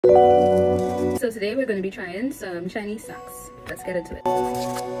So today we're going to be trying some Chinese snacks. Let's get into it.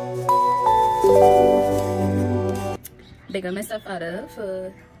 Big up my stepfather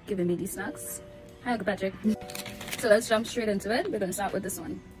for giving me these snacks. Hi, Uncle Patrick. So let's jump straight into it. We're going to start with this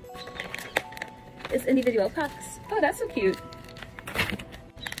one. It's individual packs. Oh, that's so cute.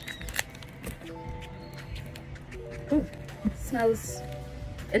 Ooh, smells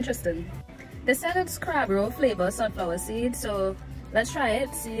interesting. They said it's crab roe flavor sunflower seed, so let's try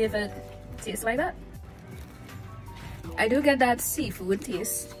it, see if it tastes like that. I do get that seafood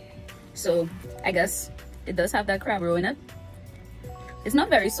taste, so I guess it does have that crab roe in it. It's not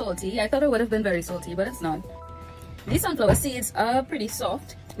very salty. I thought it would have been very salty, but it's not. These sunflower seeds are pretty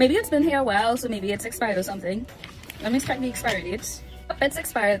soft. Maybe it's been here a while, so maybe it's expired or something. Let me check the expiry date. It's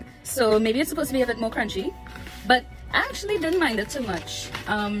expired, so maybe it's supposed to be a bit more crunchy, but I actually didn't mind it too much.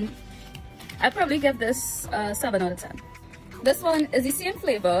 I'd probably give this 7 out of 10. This one is the same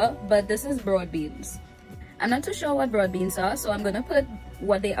flavor, but this is broad beans. I'm not too sure what broad beans are, so I'm gonna put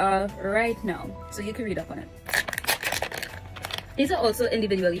what they are right now, so you can read up on it. These are also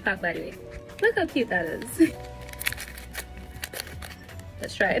individually packed, by the way. Look how cute that is.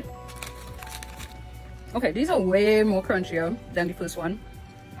 Let's try it. Okay, these are way more crunchier than the first one,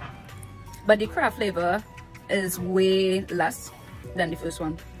 but the crab flavor is way less than the first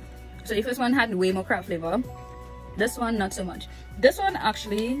one. So the first one had way more crab flavor. This one not so much. This one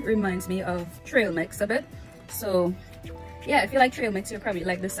actually reminds me of trail mix a bit. So yeah, if you like trail mix, you'll probably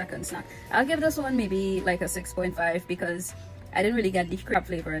like the second snack. I'll give this one maybe like a 6.5 because I didn't really get the crab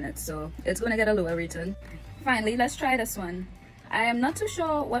flavor in it, so it's gonna get a lower rating. Finally, let's try this one. I am not too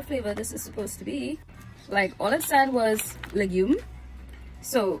sure what flavor this is supposed to be. Like, all it said was legume,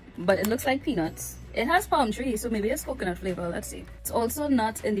 so but it looks like peanuts. It has palm tree, so maybe it's coconut flavor. Let's see. It's also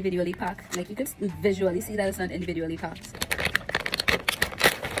not individually packed. Like, you can visually see that it's not individually packed.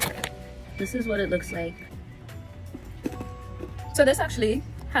 This is what it looks like. So this actually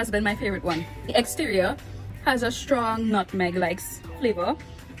has been my favorite one. The exterior has a strong nutmeg-like flavor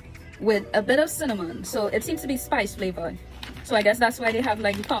with a bit of cinnamon, so it seems to be spice flavored. So I guess that's why they have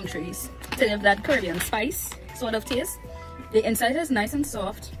like the palm trees to have that Korean spice sort of taste. The inside is nice and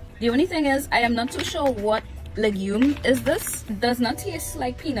soft. The only thing is, I am not too sure what legume is this. It does not taste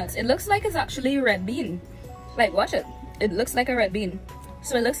like peanuts. It looks like it's actually red bean. Like, watch it. It looks like a red bean.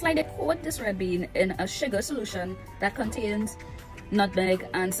 So it looks like they coat this red bean in a sugar solution that contains nutmeg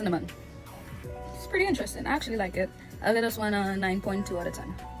and cinnamon. It's pretty interesting. I actually like it. I'll give this one a 9.2 out of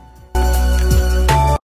 10.